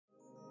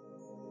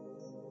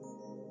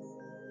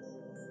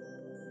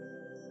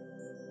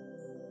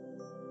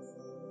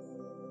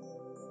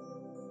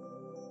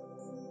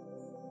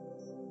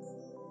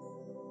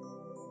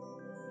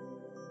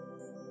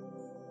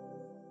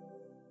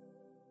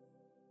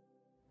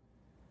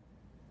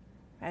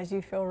As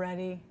you feel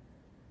ready,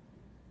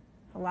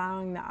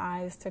 allowing the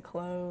eyes to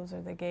close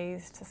or the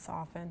gaze to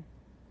soften.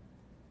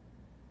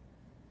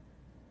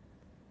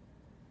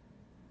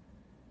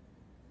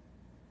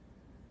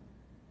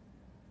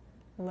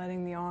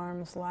 Letting the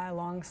arms lie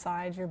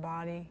alongside your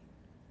body,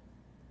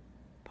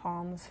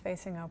 palms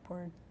facing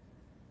upward.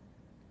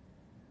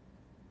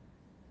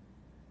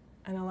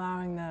 And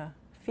allowing the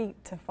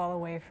feet to fall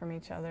away from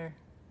each other.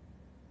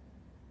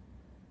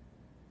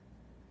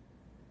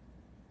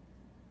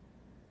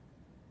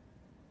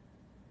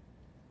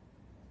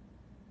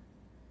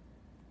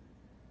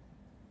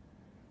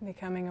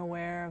 Becoming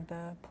aware of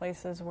the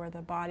places where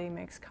the body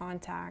makes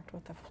contact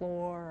with the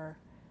floor or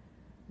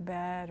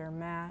bed or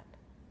mat.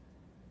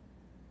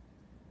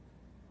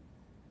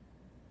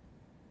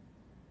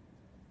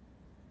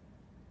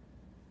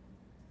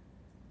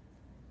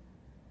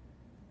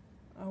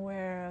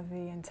 Aware of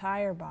the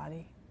entire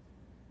body,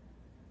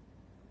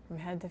 from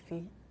head to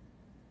feet.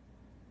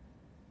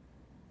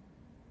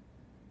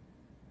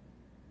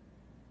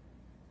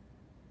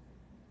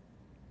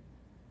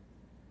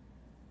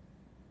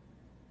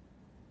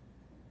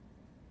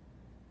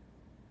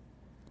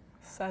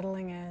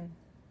 Settling in.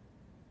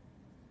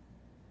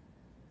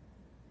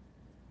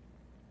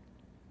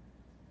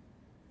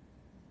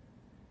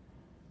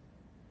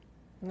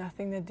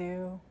 Nothing to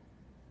do,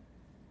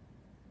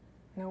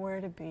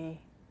 nowhere to be.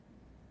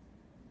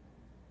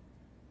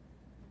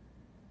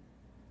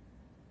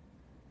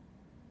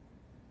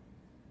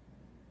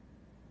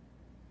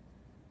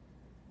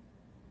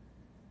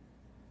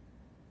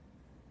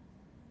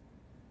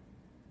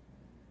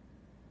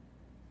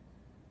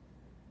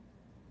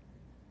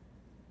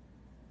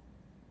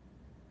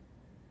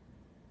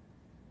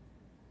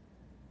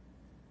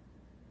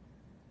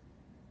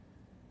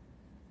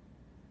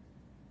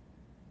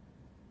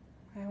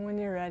 And when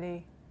you're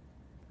ready,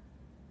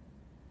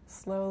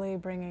 slowly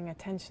bringing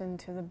attention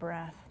to the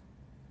breath,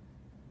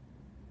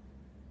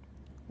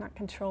 not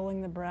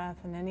controlling the breath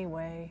in any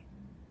way,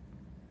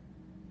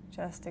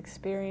 just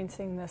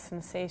experiencing the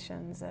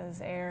sensations as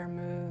air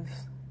moves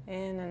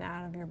in and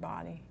out of your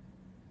body.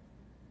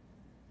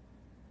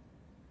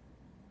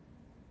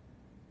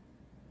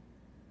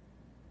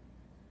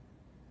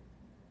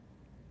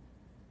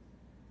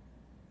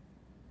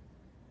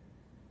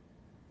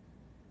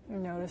 You're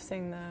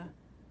noticing the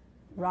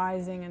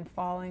rising and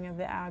falling of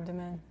the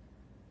abdomen.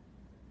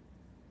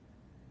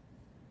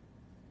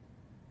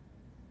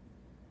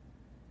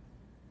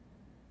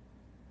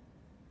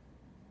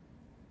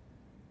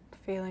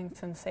 Feeling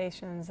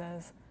sensations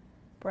as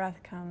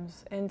breath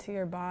comes into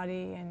your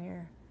body and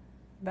your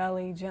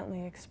belly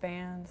gently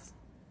expands.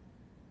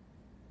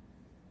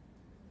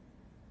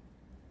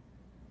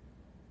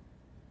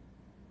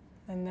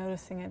 And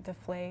noticing it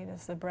deflate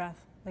as the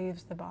breath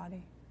leaves the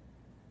body.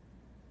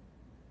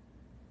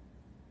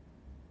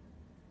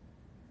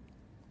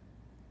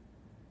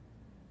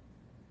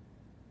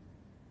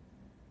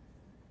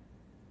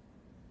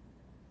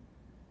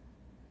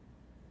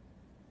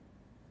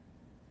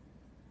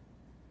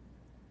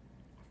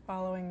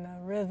 Following the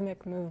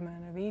rhythmic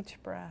movement of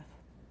each breath.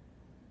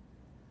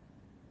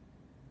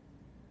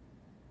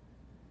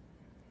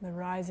 The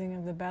rising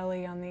of the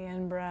belly on the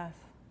in-breath.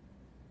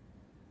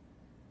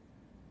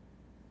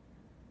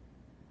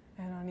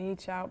 And on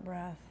each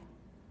out-breath,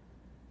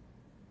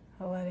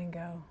 a letting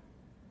go.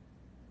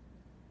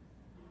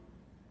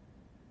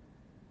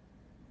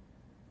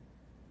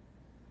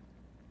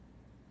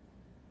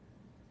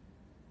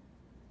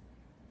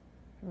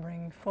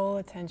 Bringing full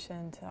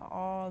attention to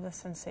all the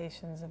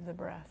sensations of the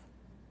breath.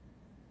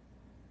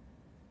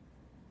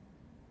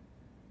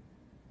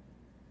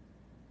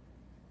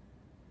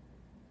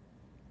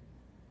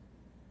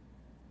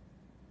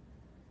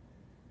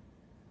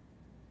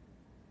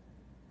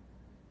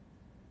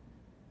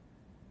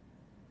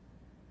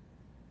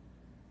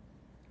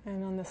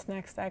 And on this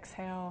next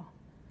exhale,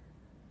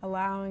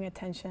 allowing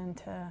attention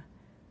to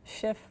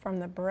shift from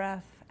the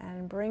breath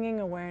and bringing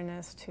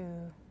awareness to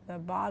the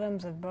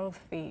bottoms of both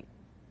feet.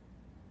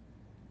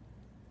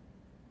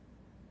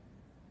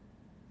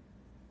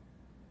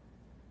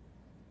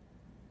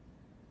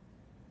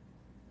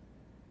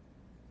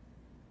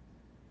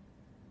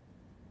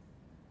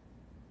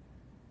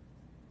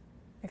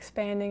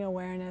 Expanding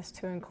awareness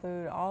to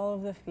include all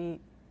of the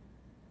feet.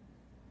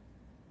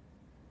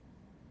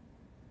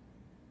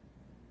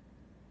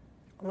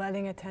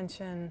 Letting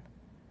attention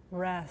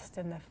rest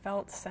in the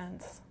felt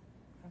sense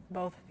of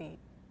both feet.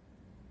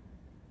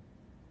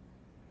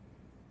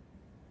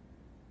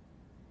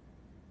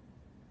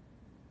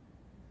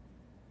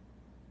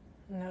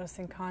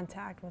 Noticing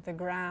contact with the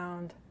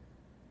ground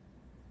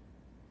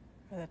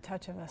or the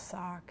touch of a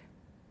sock.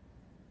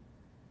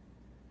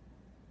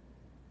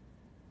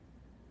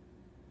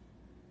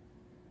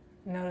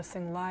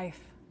 Noticing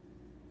life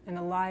and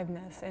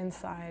aliveness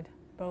inside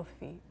both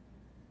feet.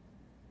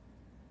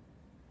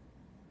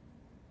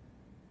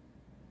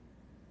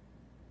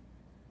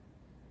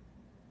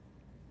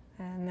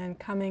 And then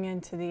coming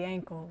into the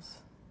ankles,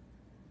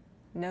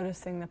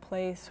 noticing the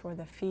place where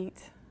the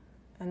feet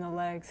and the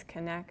legs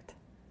connect.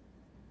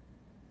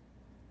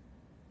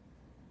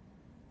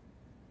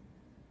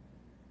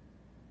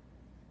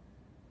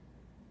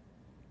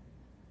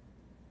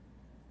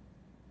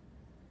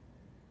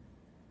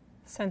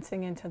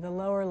 Sensing into the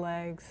lower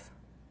legs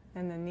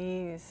and the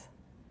knees.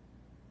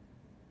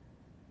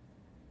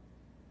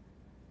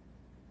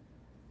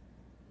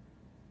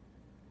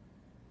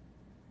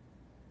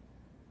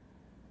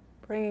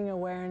 Bringing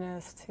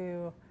awareness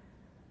to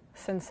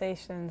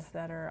sensations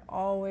that are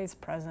always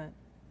present.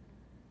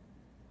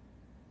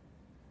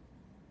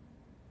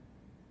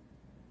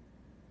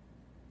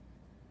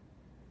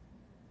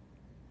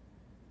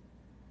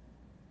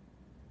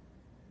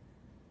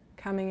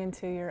 Coming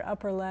into your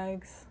upper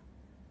legs.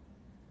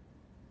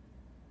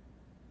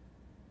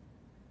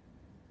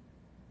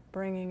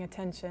 Bringing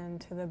attention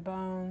to the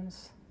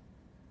bones,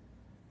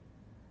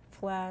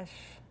 flesh,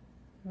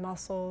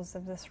 muscles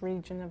of this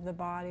region of the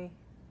body.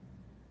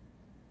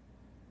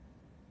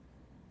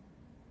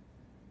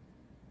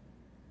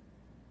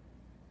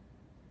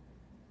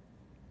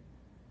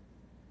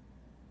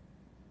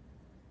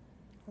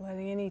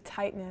 Letting any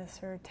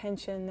tightness or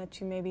tension that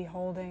you may be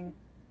holding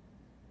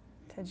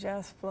to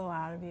just flow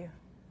out of you.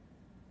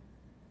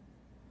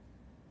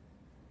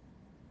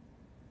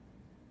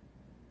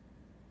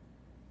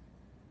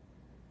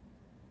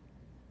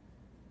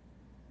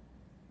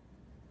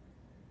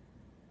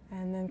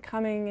 And then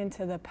coming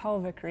into the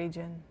pelvic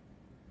region.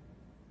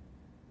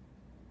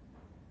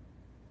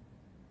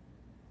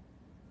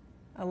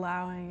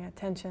 Allowing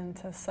attention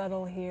to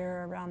settle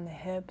here around the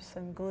hips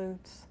and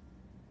glutes.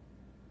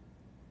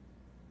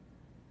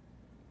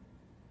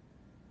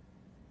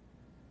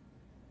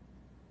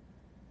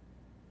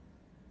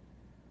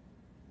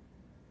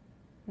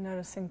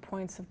 Noticing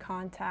points of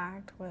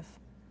contact with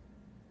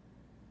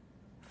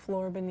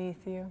floor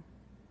beneath you.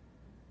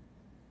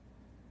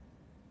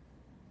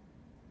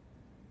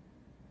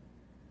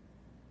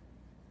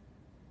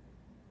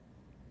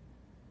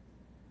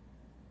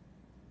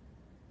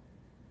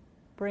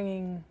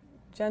 Bringing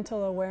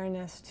gentle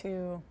awareness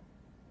to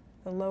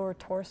the lower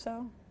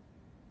torso.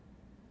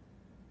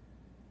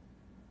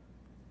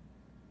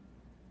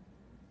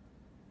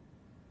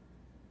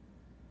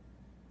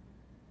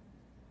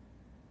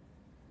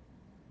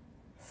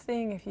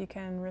 Seeing if you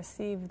can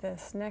receive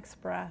this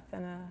next breath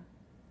in a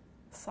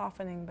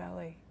softening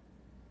belly.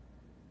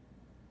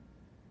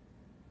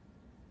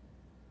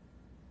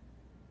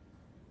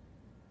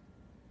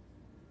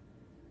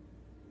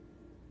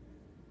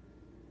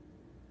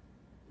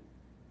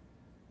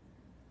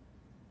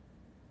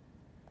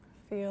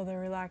 Feel the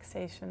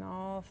relaxation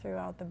all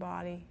throughout the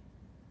body.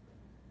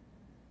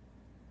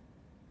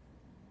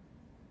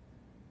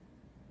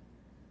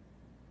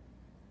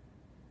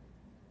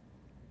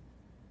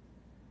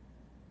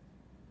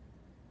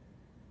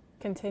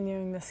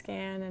 Continuing the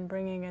scan and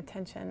bringing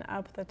attention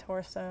up the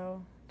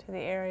torso to the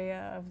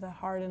area of the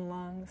heart and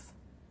lungs.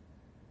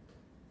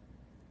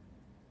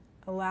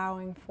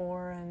 Allowing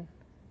for and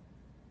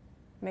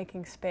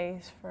making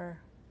space for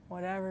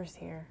whatever's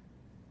here.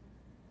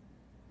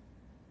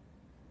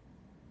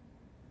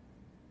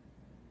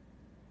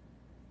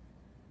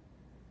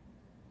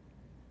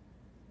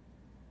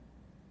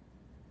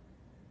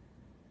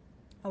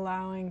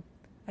 Allowing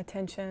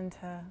attention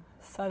to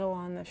settle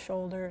on the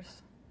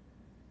shoulders.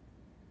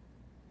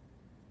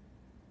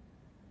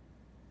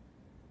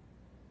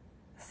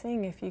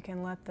 Seeing if you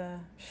can let the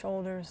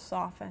shoulders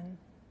soften.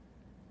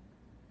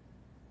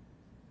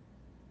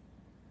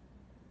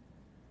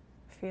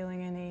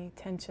 Feeling any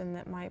tension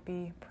that might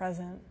be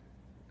present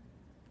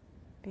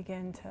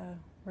begin to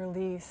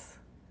release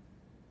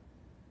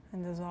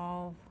and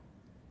dissolve.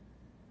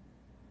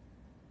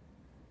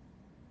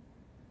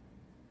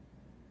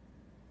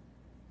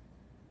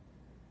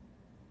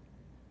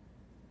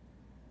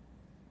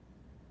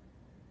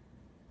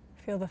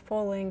 Feel the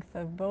full length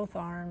of both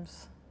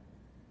arms.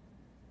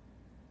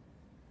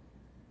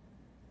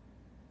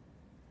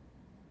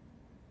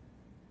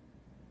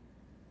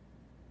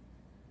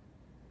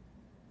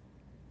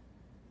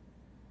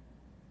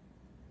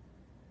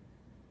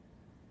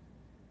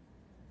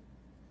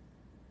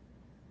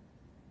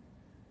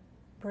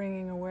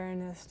 Bringing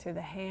awareness to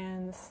the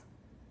hands,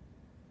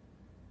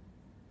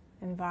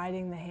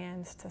 inviting the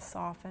hands to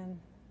soften.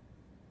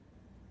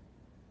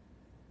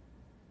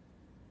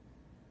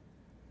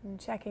 And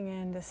checking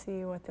in to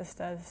see what this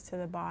does to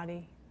the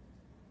body.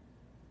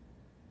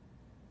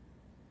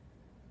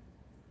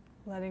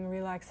 Letting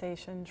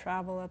relaxation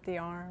travel up the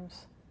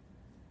arms.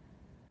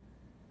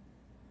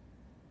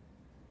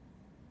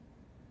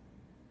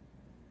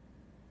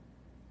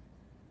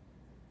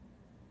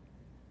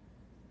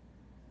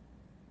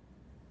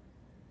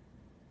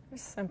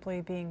 Just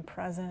simply being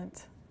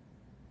present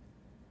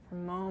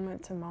from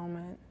moment to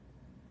moment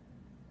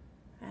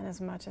and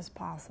as much as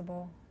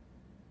possible.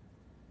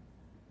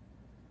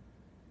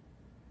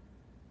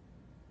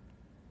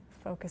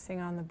 Focusing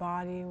on the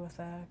body with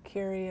a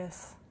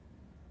curious,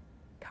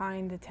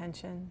 kind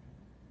attention.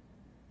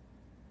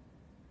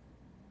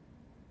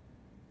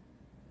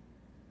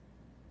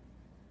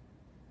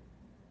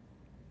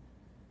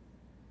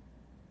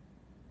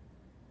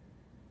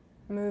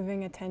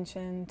 Moving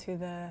attention to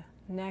the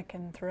neck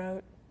and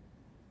throat.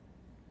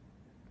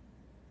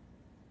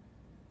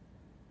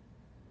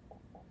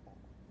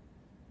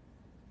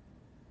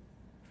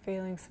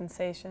 feeling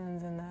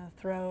sensations in the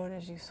throat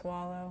as you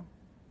swallow.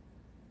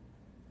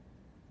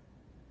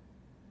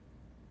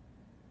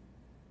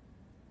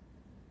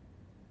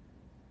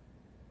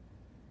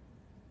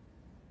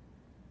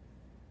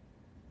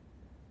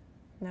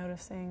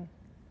 Noticing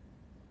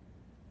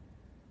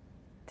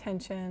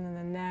tension in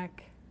the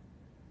neck.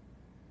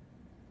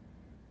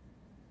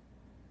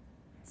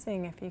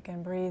 Seeing if you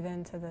can breathe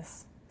into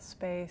this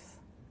space.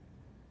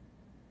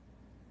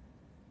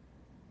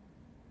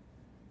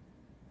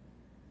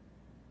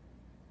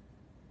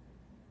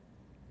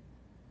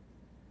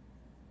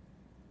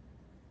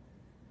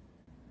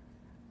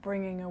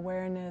 Bringing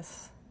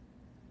awareness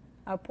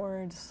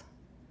upwards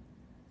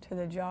to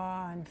the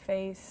jaw and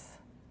face.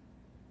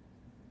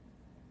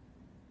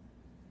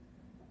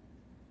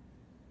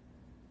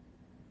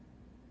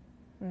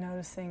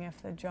 Noticing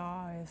if the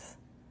jaw is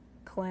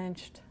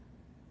clenched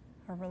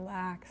or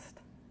relaxed.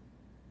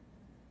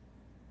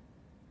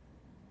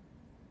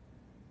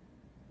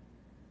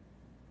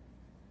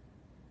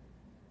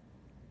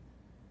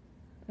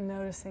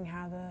 Noticing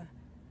how the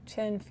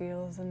chin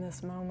feels in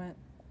this moment.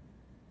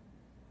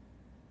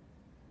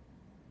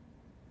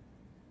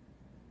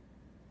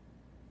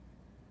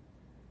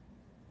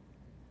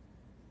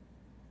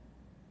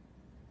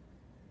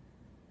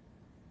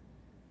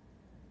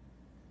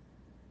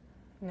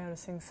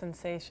 Noticing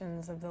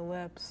sensations of the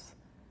lips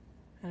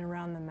and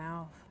around the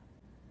mouth.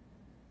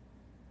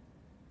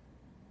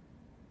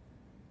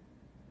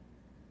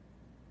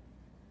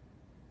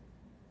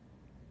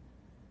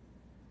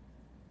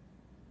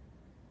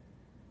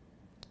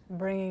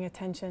 Bringing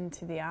attention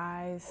to the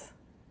eyes,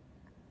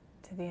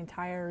 to the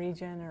entire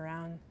region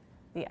around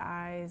the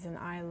eyes and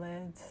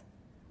eyelids.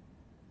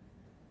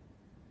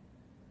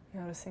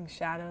 Noticing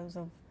shadows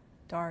of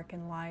dark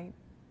and light.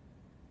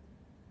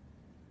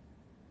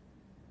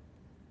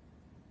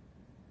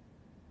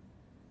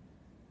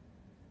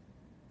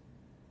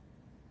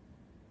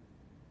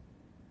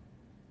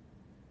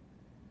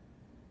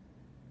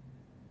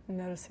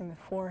 Noticing the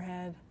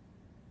forehead.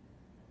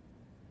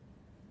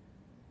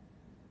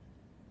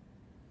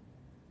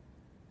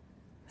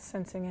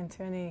 Sensing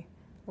into any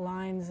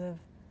lines of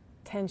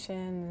tension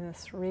in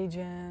this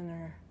region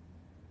or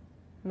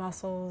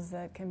muscles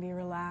that can be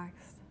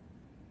relaxed.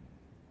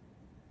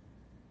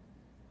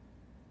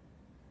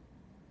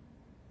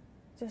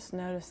 Just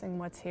noticing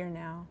what's here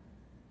now.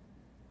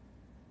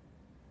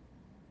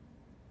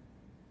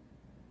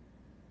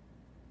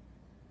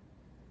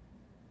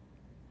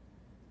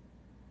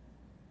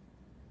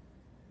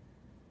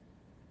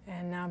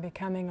 And now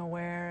becoming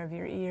aware of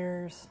your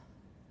ears,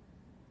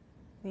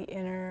 the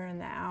inner and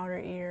the outer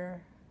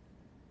ear.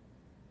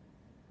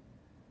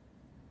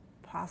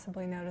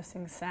 Possibly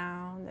noticing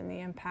sound and the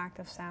impact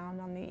of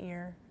sound on the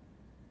ear.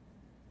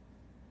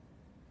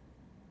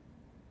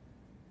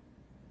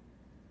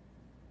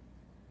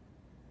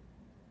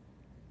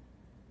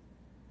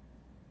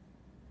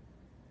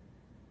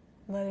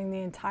 Letting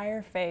the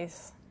entire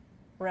face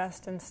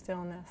rest in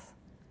stillness.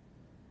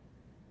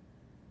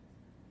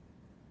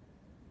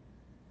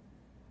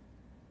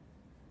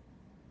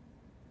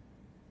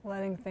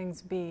 Letting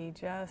things be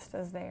just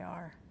as they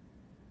are.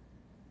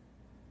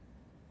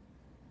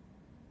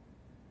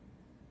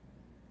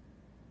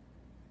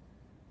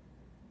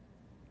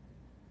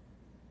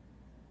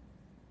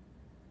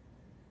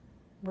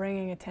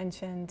 Bringing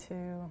attention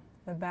to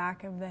the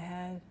back of the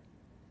head.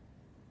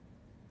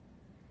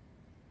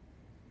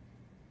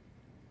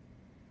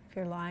 If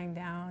you're lying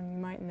down, you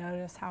might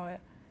notice how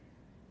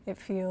it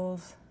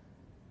feels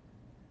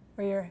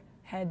where your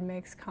head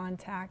makes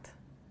contact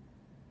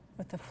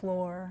with the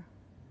floor,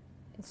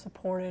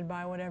 supported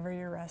by whatever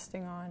you're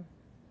resting on.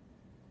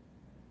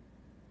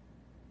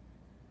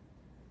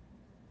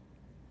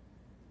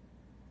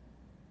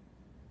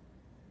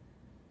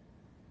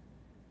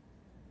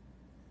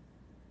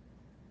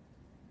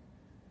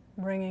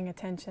 Bringing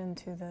attention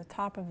to the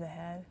top of the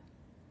head,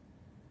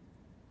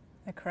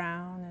 the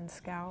crown and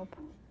scalp.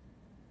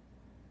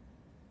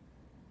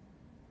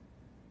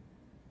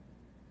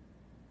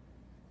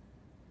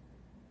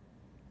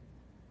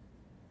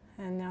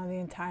 And now the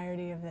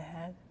entirety of the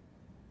head.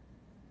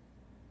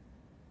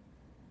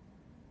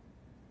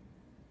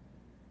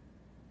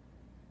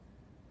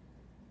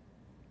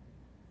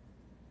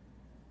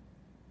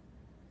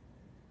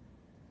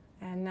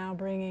 And now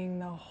bringing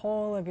the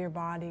whole of your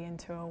body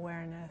into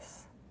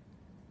awareness,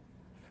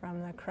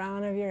 from the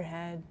crown of your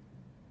head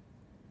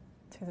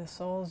to the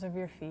soles of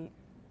your feet.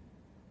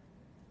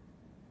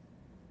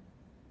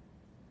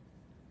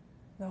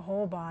 The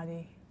whole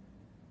body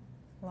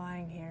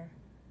lying here.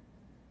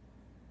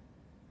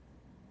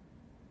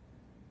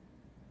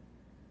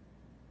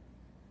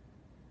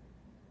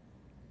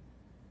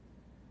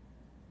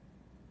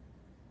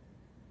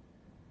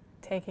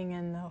 Taking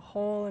in the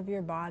whole of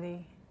your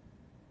body,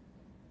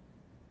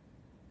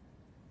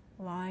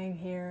 lying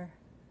here,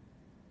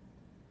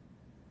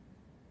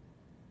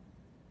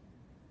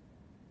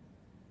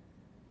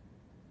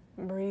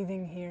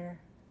 breathing here,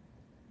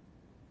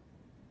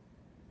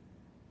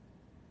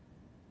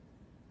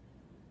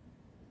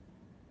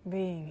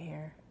 being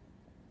here.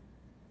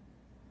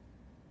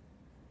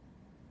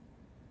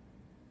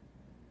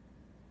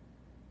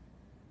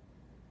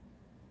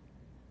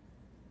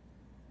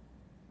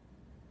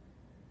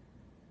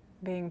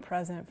 being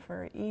present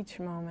for each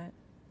moment,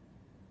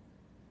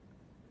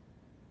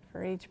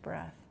 for each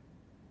breath.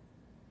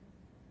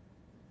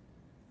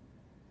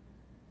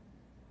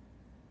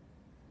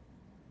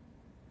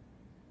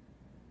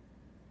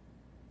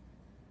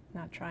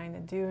 Not trying to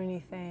do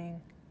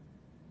anything,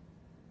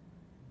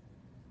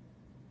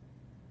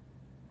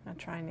 not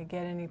trying to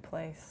get any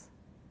place.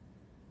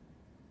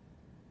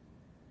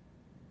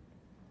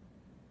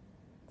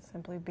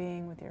 Simply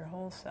being with your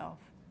whole self.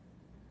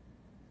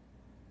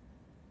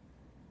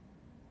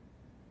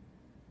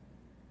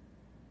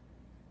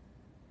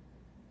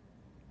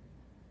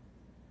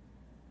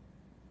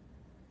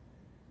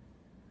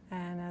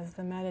 And as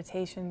the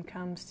meditation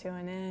comes to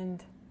an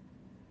end,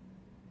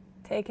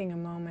 taking a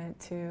moment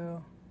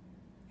to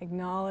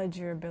acknowledge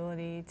your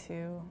ability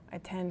to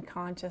attend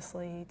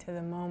consciously to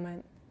the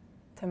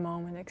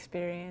moment-to-moment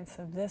experience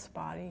of this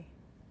body,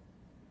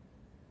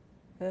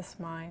 this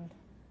mind,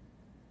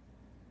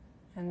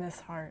 and this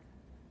heart.